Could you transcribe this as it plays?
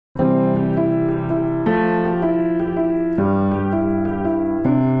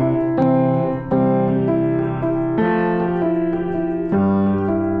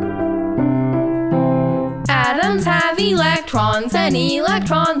protons and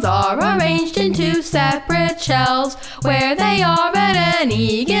electrons are arranged into separate shells, where they are at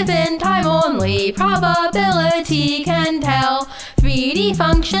any given time only probability can tell. 3D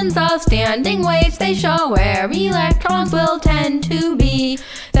functions of standing waves, they show where electrons will tend to be.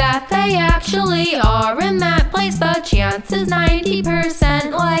 That they actually are in that place, the chance is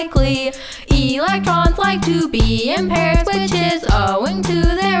 90% likely. Electrons like to be in pairs, which is owing to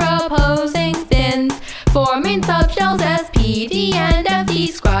their opposing spins, forming subshells as P, D, and F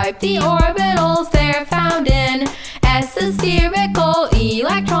describe the orbitals they're found in. S is spherical,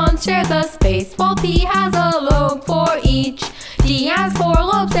 electrons share the space, while P has a lobe for each. D has 4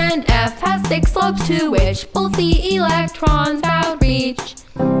 lobes and F has 6 lobes, to which both the electrons outreach.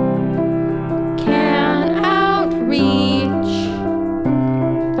 Can outreach.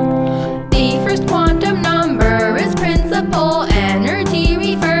 The first quantum number is principal energy,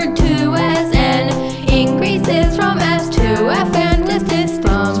 referred to as N. Increases from S to F and is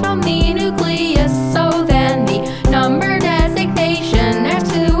distance from the nucleus. So then the number designation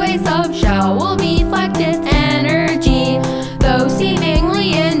next to a subshell will reflect its energy. Though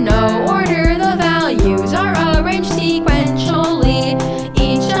seemingly in no order, the values are arranged sequentially.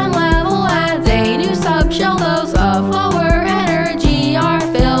 Each n-level adds a new subshell, those of lower energy are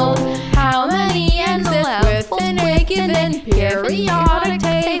filled. How many n's within a given periodic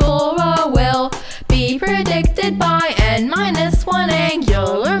table row will be predicted by n-1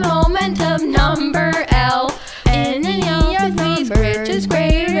 angular momentum number L. In any of these which is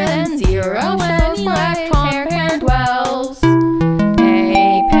greater than 0 when electron pair dwells.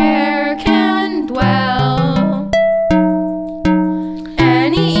 A pair can dwell.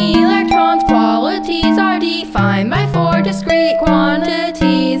 Any electron's qualities are defined by 4 discrete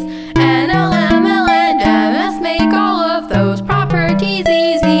quantities. NL, ML, and MS make all of those properties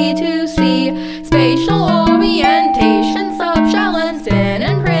easy to see. Spatial orientation, subshell and spin,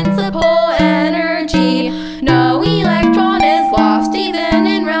 and principal energy. No electron is lost even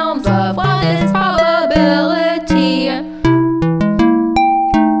in realms of what is probability.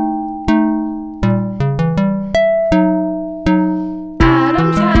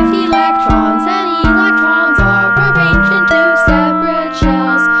 Atoms have electrons and electrons are arranged into separate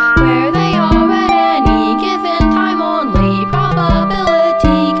shells, where they are at any given time only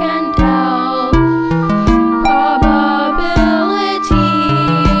probability can tell. Probability,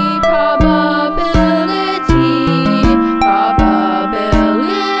 probability,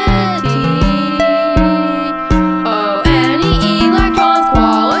 probability. Oh, any electron's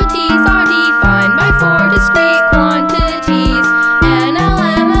qualities are defined by 4 discrete quantities. NL,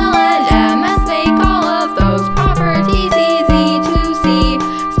 ML, and MS make all of those properties easy to see.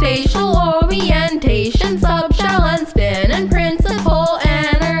 Spatial orientation, subshell and spin, and principal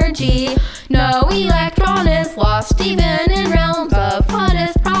energy. No electron is lost even in realms of what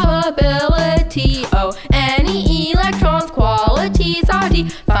is probability. Oh, any electron's qualities are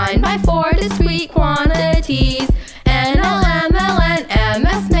defined by 4 discrete quantities. NL, ML, and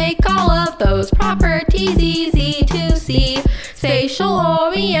MS make all of those properties easy to see. Spatial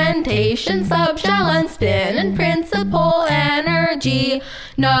orientation, subshell and spin, and principal energy.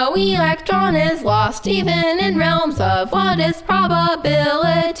 No electron is lost even in realms of what is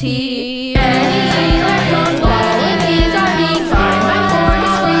probability. Any electron's qualities are defined by 4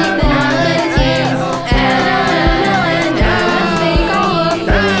 discrete quantities. NL, ML, and MS make all of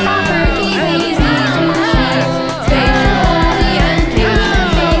those properties easy to see. Spatial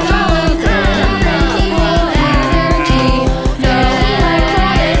orientation, subshell and spin, and principal energy. No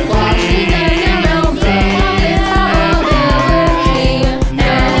electron is lost even in realms of what is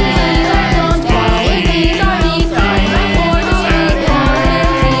probability. Any electron's qualities are defined by 4 discrete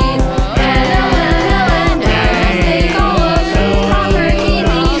quantities. NL, ML, and MS make all of those properties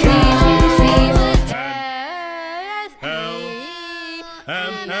easy to see. L,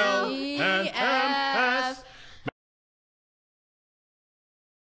 M, L, and M.